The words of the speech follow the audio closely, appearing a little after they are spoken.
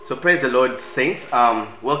So praise the Lord, saints.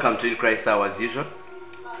 Welcome to In Christ Hour as usual.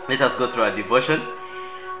 Let us go through our devotion.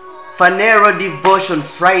 Phaneroo Devotion,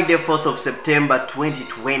 Friday, 4th of September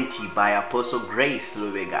 2020 by Apostle Grace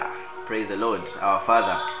Lubega. Praise the Lord, our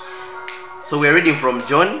Father. So we're reading from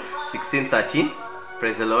John 16:13.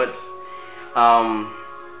 Praise the Lord.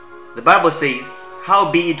 The Bible says,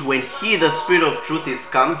 "Howbeit when he, the Spirit of truth, is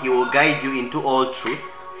come, he will guide you into all truth.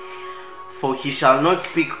 For he shall not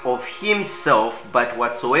speak of himself, but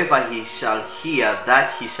whatsoever he shall hear, that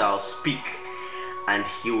he shall speak. And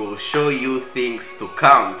he will show you things to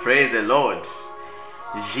come." Praise the Lord.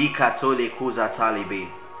 And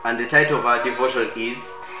the title of our devotion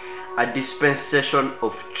is A Dispensation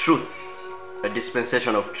of Truth. A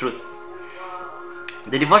Dispensation of Truth.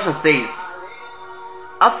 The devotion says,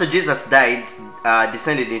 after Jesus died,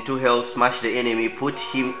 descended into hell, smashed the enemy, put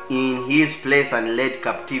him in his place and led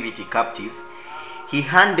captivity captive, he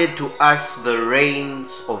handed to us the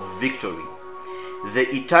reins of victory. The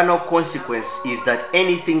eternal consequence is that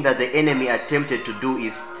anything that the enemy attempted to do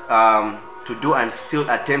and still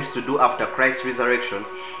attempts to do after Christ's resurrection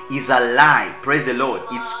is a lie. Praise the Lord.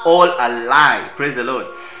 It's all a lie. Praise the Lord.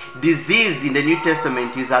 Disease in the New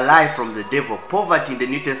Testament is a lie from the devil. Poverty in the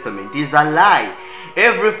New Testament is a lie.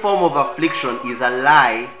 Every form of affliction is a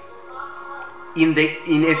lie. In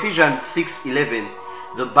Ephesians 6:11,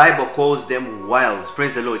 the Bible calls them wiles.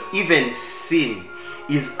 Praise the Lord. Even sin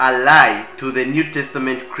is a lie to the New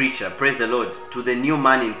Testament creature. Praise the Lord. To the new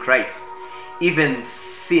man in Christ. Even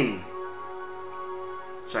sin.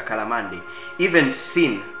 Shakalamande. Even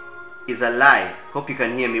sin is a lie. Hope you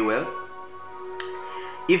can hear me well.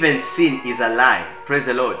 Even sin is a lie. Praise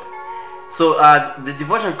the Lord. So the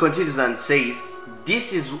devotion continues and says,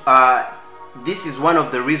 this is one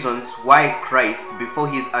of the reasons why Christ, before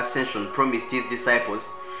his ascension, promised his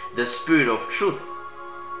disciples the Spirit of truth.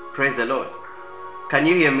 Praise the Lord. Can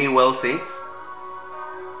you hear me well, saints?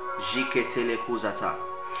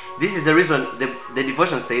 This is the reason, the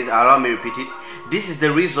devotion says, allow me to repeat it. This is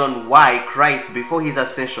the reason why Christ, before his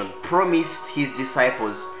ascension, promised his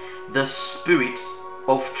disciples the Spirit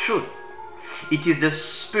of truth. It is the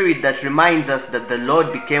Spirit that reminds us that the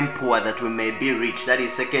Lord became poor that we may be rich. That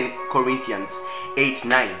is 2 Corinthians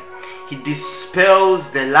 8:9. He dispels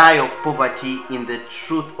the lie of poverty in the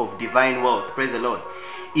truth of divine wealth. Praise the Lord.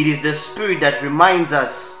 It is the Spirit that reminds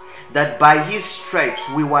us that by his stripes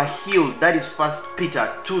we were healed. That is 1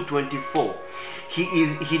 Peter 2:24.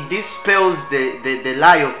 He dispels the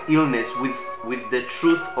lie of illness with the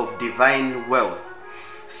truth of divine wealth.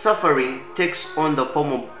 Suffering takes on the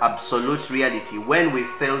form of absolute reality when we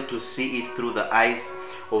fail to see it through the eyes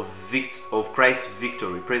of Christ's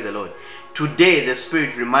victory. Praise the Lord. Today the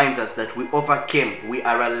Spirit reminds us that we overcame. We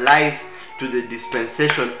are alive to the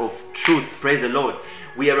dispensation of truth. Praise the Lord.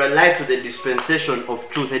 We are alive to the dispensation of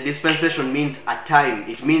truth. A dispensation means a time.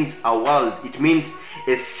 It means a world. It means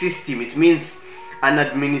a system. It means an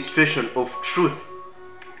administration of truth.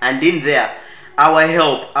 And in there, our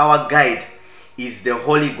help, our guide is the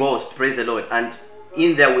Holy Ghost. Praise the Lord. And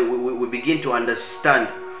in there we begin to understand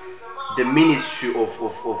the ministry of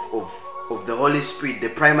the Holy Spirit, the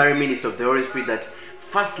primary ministry of the Holy Spirit, that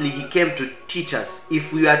firstly he came to teach us.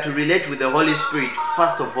 If we are to relate with the Holy Spirit,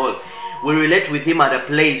 first of all, we relate with him at a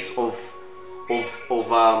place of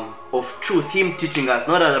truth, him teaching us,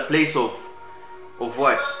 not at a place of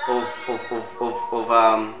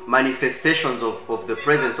manifestations of the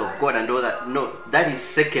presence of God and all that. No, that is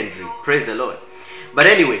secondary. Praise the Lord. But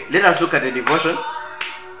anyway, let us look at the devotion.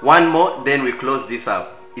 One more, then we close this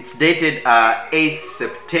up. It's dated 8th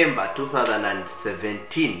September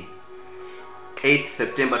 2017. 8th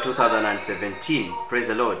September 2017. Praise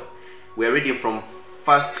the Lord. We're reading from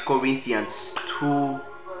 1 Corinthians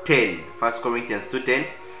 2:10. 1 Corinthians 2:10.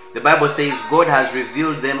 The Bible says, God has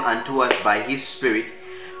revealed them unto us by his Spirit.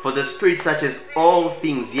 For the Spirit searches all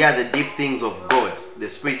things, yea, the deep things of God. The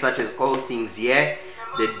Spirit searches all things, yea,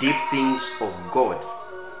 the deep things of God.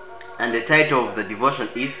 And the title of the devotion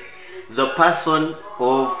is The Person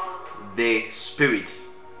of the Spirit.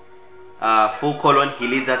 He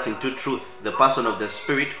leads us into truth. The person of the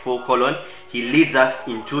Spirit, he leads us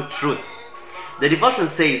into truth. The devotion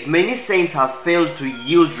says, many saints have failed to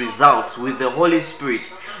yield results with the Holy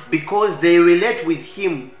Spirit because they relate with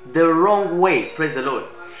him the wrong way. Praise the Lord.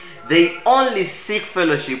 They only seek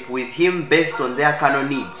fellowship with him based on their carnal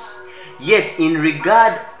needs. Yet in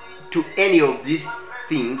regard to any of these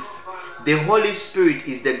things, the Holy Spirit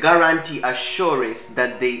is the guarantee assurance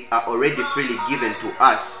that they are already freely given to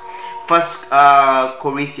us. 1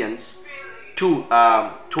 Corinthians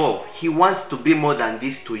 2:12. He wants to be more than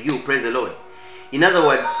this to you. Praise the Lord. In other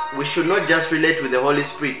words, we should not just relate with the Holy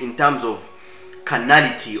Spirit in terms of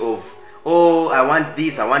carnality of, oh, I want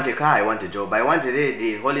this, I want a car, I want a job, I want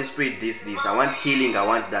the Holy Spirit, this, I want healing, I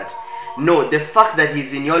want that. No, the fact that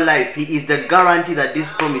he's in your life, he is the guarantee that these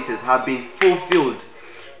promises have been fulfilled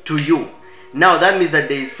to you. Now that means that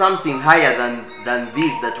there is something higher than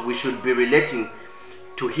this that we should be relating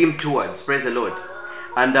to him towards. Praise the Lord.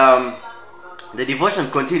 And the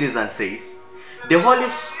devotion continues and says, the Holy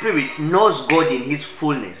Spirit knows God in his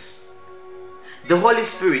fullness. The Holy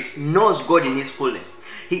Spirit knows God in his fullness.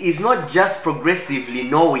 He is not just progressively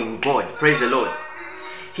knowing God. Praise the Lord.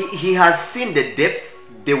 He has seen the depth,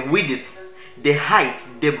 the width, the height,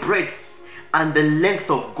 the breadth, and the length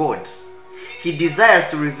of God. He desires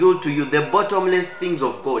to reveal to you the bottomless things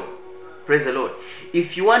of God. Praise the Lord.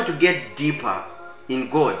 If you want to get deeper in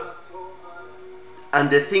God and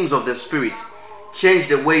the things of the Spirit, change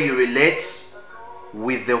the way you relate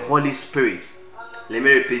with the Holy Spirit. Let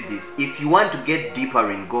me repeat this. If you want to get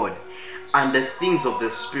deeper in God and the things of the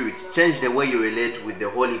Spirit, change the way you relate with the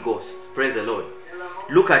Holy Ghost. Praise the Lord.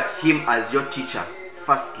 Look at him as your teacher.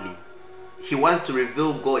 Firstly, he wants to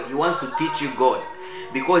reveal God. He wants to teach you God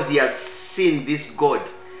because he has seen this God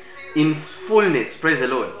in fullness. Praise the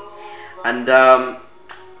Lord. And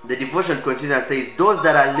the devotion continues and says, those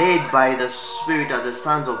that are led by the Spirit are the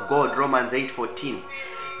sons of God. Romans 8:14.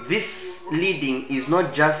 This leading is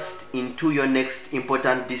not just into your next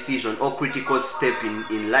important decision or critical step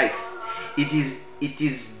in life. It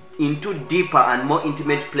is into deeper and more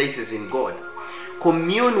intimate places in God.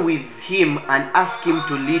 Commune with him and ask him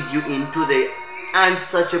to lead you into the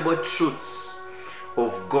unsearchable truths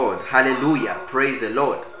of God. Hallelujah. Praise the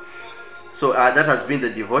Lord. So that has been the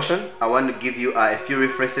devotion. I want to give you a few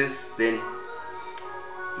references. Then,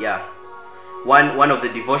 yeah. One of the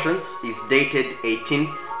devotions is dated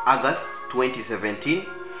 18th August 2017.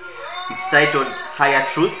 It's titled Higher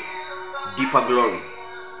Truth, Deeper Glory.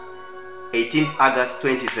 18th August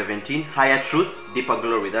 2017, Higher Truth, Deeper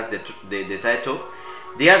Glory. That's the title.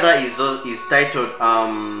 The other is titled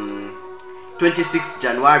 26th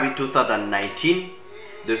January 2019,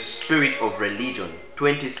 The Spirit of Religion.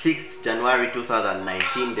 26th January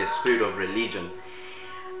 2019, The Spirit of Religion.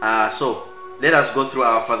 So let us go through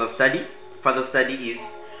our further study. Further study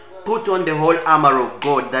is, put on the whole armor of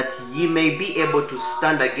God that ye may be able to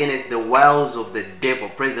stand against the wiles of the devil.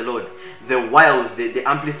 Praise the Lord. The wiles, the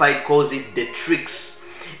Amplified calls it the tricks.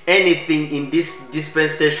 Anything in this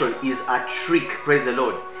dispensation is a trick. Praise the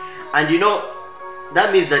Lord. And you know,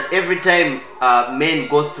 that means that every time men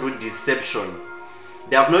go through deception,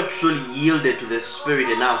 they have not truly yielded to the Spirit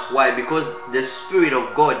enough. Why? Because the Spirit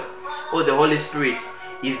of God, or the Holy Spirit,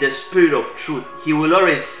 is the Spirit of truth. He will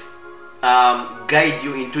always guide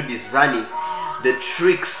you into discerning the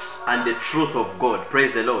tricks and the truth of God.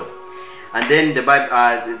 Praise the Lord. And then the Bible,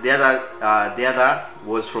 the other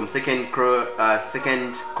was from Second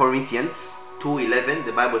Corinthians 2:11.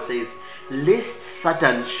 The Bible says, lest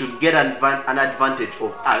Satan should get an advantage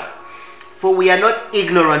of us, for we are not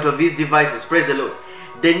ignorant of his devices. Praise the Lord.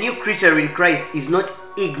 The new creature in Christ is not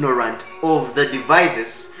ignorant of the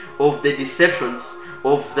devices, of the deceptions,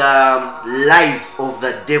 of the lies of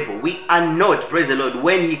the devil. We are not. Praise the Lord.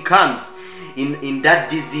 When he comes in that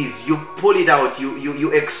disease, you pull it out,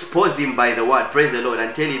 you expose him by the word. Praise the Lord.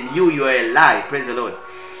 And tell him you are a lie. Praise the Lord.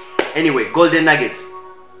 Anyway, golden nugget.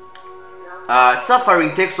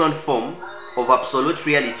 Suffering takes on form of absolute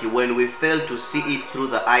reality when we fail to see it through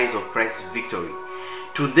the eyes of Christ's victory.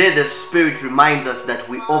 Today the Spirit reminds us that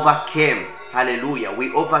we overcame. Hallelujah.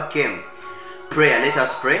 We overcame. Prayer. Let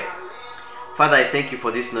us pray. Father, I thank you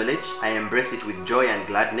for this knowledge. I embrace it with joy and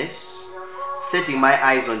gladness, setting my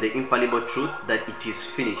eyes on the infallible truth that it is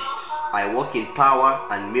finished. I walk in power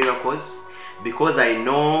and miracles because I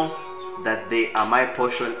know that they are my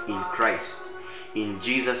portion in Christ. In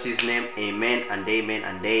Jesus' name, amen and amen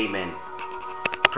and amen.